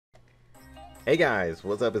Hey guys,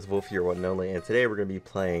 what's up? It's Wolf here, one and only, and today we're going to be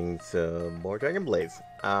playing some more Dragon Blaze.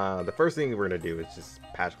 The first thing we're going to do is just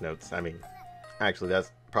patch notes. Actually,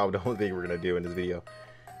 that's probably the only thing we're going to do in this video.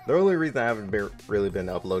 The only reason I haven't really been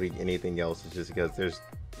uploading anything else is just because there's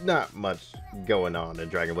not much going on in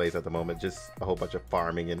Dragon Blaze at the moment, just a whole bunch of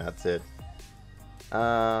farming and that's it.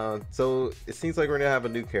 So it seems like we're going to have a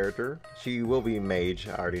new character. She will be Mage.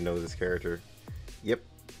 I already know this character. Yep.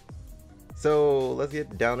 So let's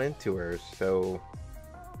get down into her. So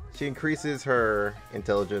she increases her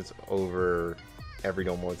intelligence over every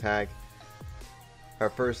normal attack. Her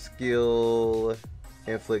first skill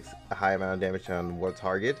inflicts a high amount of damage on one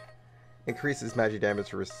target. Increases magic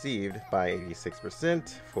damage received by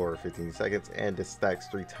 86% for 15 seconds and it stacks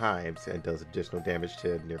 3 times and does additional damage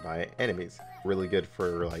to nearby enemies. Really good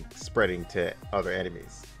for like spreading to other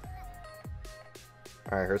enemies.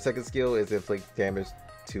 Alright, her second skill is inflict damage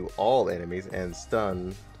to all enemies and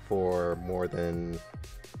stun for more than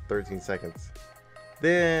 13 seconds.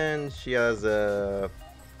 Then she has a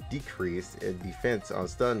decrease in defense on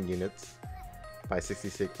stun units by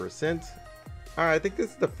 66%. Alright, I think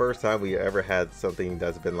this is the first time we ever had something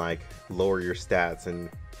that's been like lower your stats and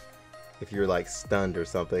if you're like stunned or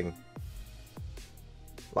something.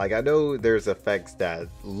 Like, I know there's effects that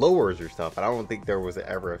lowers your stuff, but I don't think there was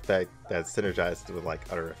ever effect that's synergized with like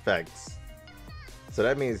other effects. So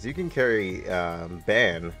that means you can carry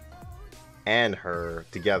Ban and her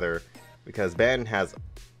together because Ban has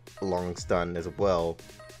a long stun as well,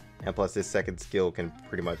 and plus his second skill can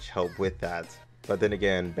pretty much help with that. But then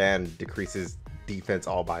again, Ban decreases defense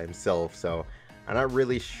all by himself, so I'm not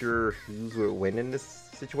really sure who's would win in this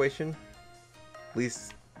situation. At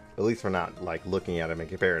least we're not like looking at him and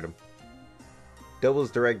comparing him. Doubles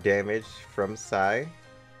direct damage from Sai.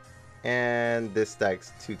 And this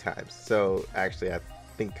stacks 2 times. So actually I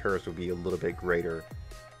think hers will be a little bit greater.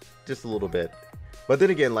 Just a little bit. But then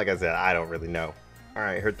again, like I said, I don't really know.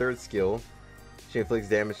 Alright, her third skill. She inflicts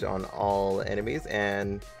damage on all enemies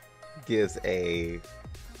and gives a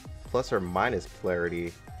plus or minus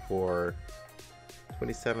polarity for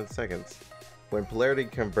 27 seconds. When polarity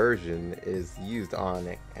conversion is used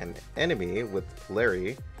on an enemy with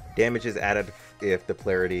polarity, damage is added if the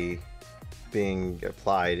polarity being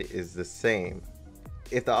applied is the same.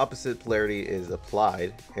 If the opposite polarity is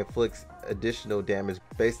applied, it inflicts additional damage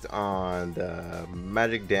based on the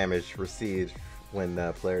magic damage received when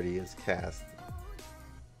the polarity is cast.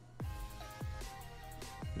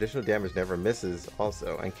 Additional damage never misses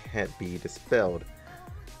also and can't be dispelled.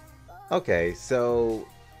 Okay, so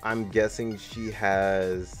I'm guessing she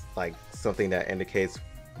has like something that indicates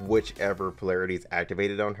whichever polarity is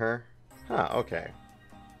activated on her. Huh, okay.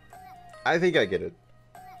 I think I get it.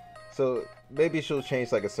 So maybe she'll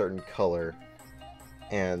change like a certain color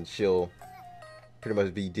and she'll pretty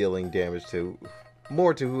much be dealing damage to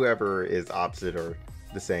more to whoever is opposite or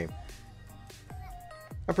the same.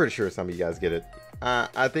 I'm pretty sure some of you guys get it.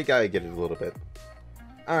 I think I get it a little bit.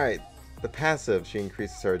 Alright, the passive, she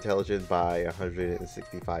increases her intelligence by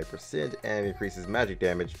 165% and increases magic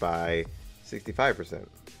damage by 65%.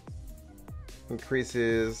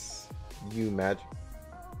 Increases you magic.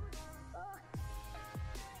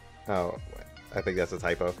 Oh, I think that's a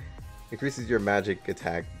typo. Increases your magic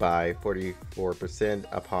attack by 44%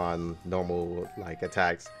 upon normal like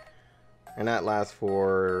attacks. And that lasts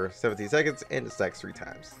for 17 seconds and it stacks 3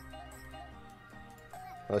 times.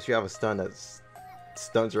 Unless you have a stun that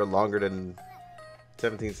stuns her longer than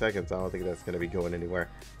 17 seconds, I don't think that's going to be going anywhere.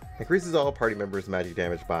 Increases all party members' magic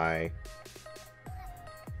damage by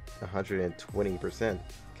 120%.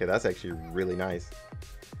 Okay, that's actually really nice.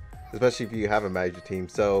 Especially if you have a magic team.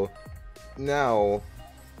 So now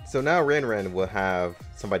Ren will have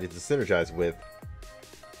somebody to synergize with.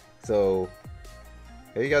 So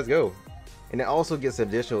there you guys go. And it also gets an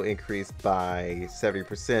additional increase by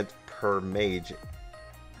 70% per mage.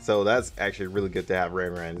 So that's actually really good to have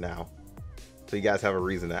Ren now. So you guys have a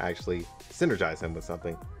reason to actually synergize him with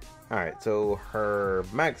something. Alright, so her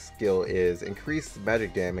max skill is increased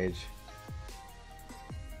magic damage.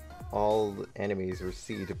 All enemies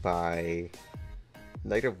received by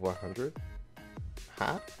 -100.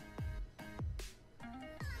 Huh?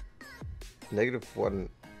 -100.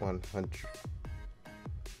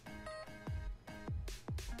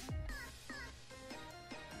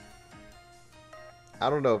 I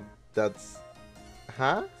don't know if that's...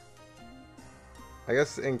 Huh? I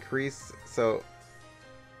guess increase, so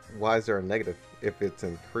why is there a negative if it's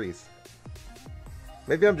increased?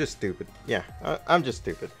 Maybe I'm just stupid. Yeah, I'm just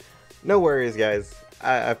stupid. No worries, guys.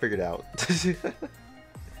 I figured out.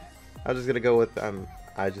 I'm just gonna go with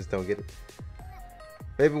I just don't get it.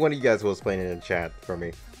 Maybe one of you guys will explain it in chat for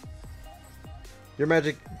me. Your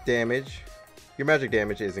magic damage,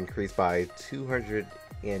 is increased by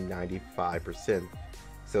 295%.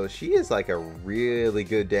 So she is like a really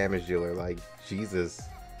good damage dealer. Like, Jesus.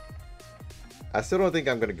 I still don't think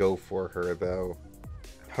I'm gonna go for her though.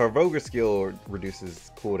 Her Vogue skill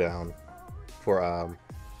reduces cooldown for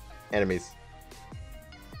enemies.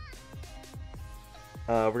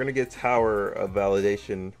 We're gonna get Tower of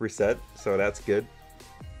Validation reset, so that's good.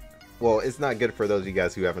 Well, it's not good for those of you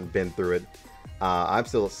guys who haven't been through it. I'm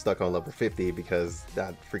still stuck on level 50 because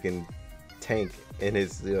that freaking tank and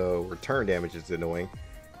his return damage is annoying.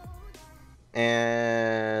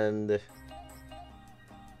 And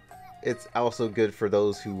it's also good for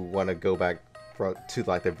those who want to go back to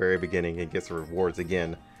like the very beginning and get some rewards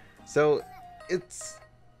again. So it's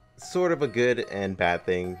sort of a good and bad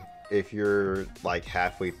thing. If you're like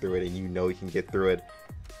halfway through it and you know you can get through it,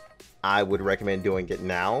 I would recommend doing it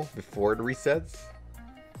now before it resets,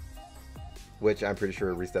 which I'm pretty sure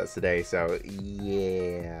it resets today. So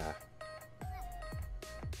yeah,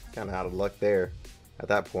 kind of out of luck there at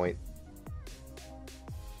that point.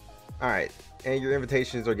 All right, and your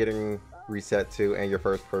invitations are getting reset too, and your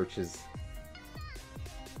first purchase.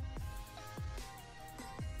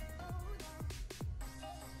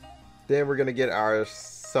 Then we're gonna get our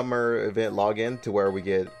summer event login to where we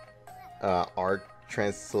get our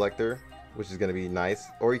trans selector, which is gonna be nice.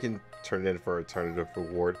 Or you can turn it in for alternative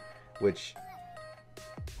reward, which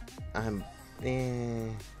I'm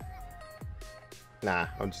nah,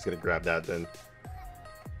 I'm just gonna grab that then.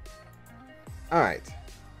 All right.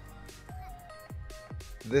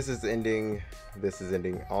 This is ending. This is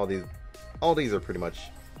ending. All these are pretty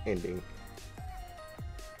much ending.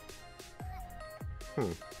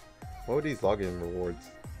 What were these login rewards?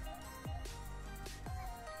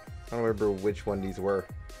 I don't remember which one these were.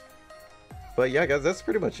 But yeah, guys, that's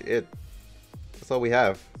pretty much it. That's all we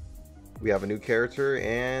have. We have a new character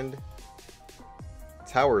and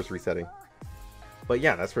towers resetting. But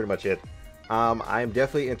yeah, that's pretty much it. I'm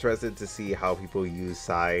definitely interested to see how people use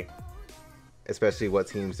Sai, especially what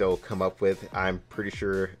teams they'll come up with. I'm pretty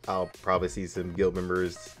sure I'll probably see some guild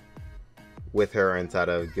members with her inside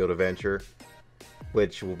of Guild Adventure,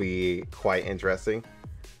 which will be quite interesting.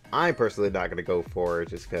 I'm personally not going to go for her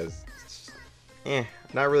just because,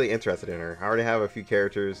 not really interested in her. I already have a few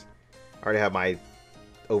characters. I already have my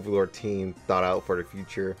Overlord team thought out for the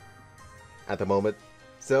future at the moment.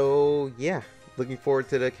 So yeah, looking forward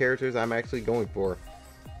to the characters I'm actually going for.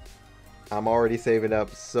 I'm already saving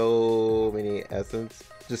up so many essence,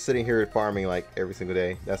 just sitting here farming like every single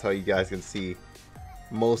day. That's how you guys can see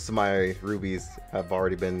most of my rubies have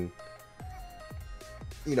already been,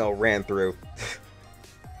 you know, ran through.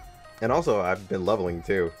 And also I've been leveling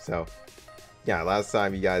too, so yeah, last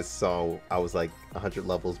time you guys saw I was like 100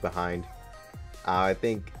 levels behind. I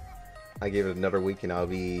think I gave it another week and I'll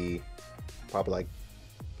be probably like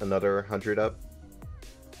another 100 up.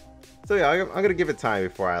 So yeah, I'm gonna give it time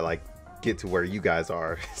before I like get to where you guys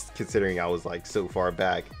are, considering I was like so far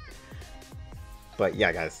back. But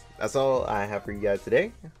yeah, guys, that's all I have for you guys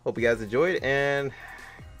today. Hope you guys enjoyed and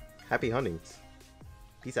happy huntings.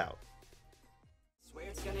 Peace out. Swear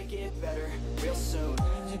it's gonna get better real soon.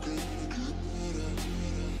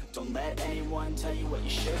 Don't let anyone tell you what you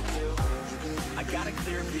should do. I got a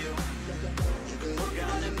clear view. We're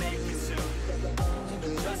gonna make it soon.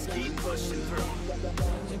 Just keep pushing through.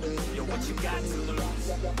 You're what you got to lose.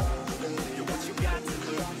 You're what you got to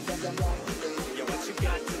lose. You're what you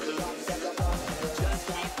got to lose. Just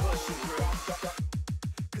keep pushing through.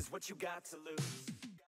 'Cause what you got to lose.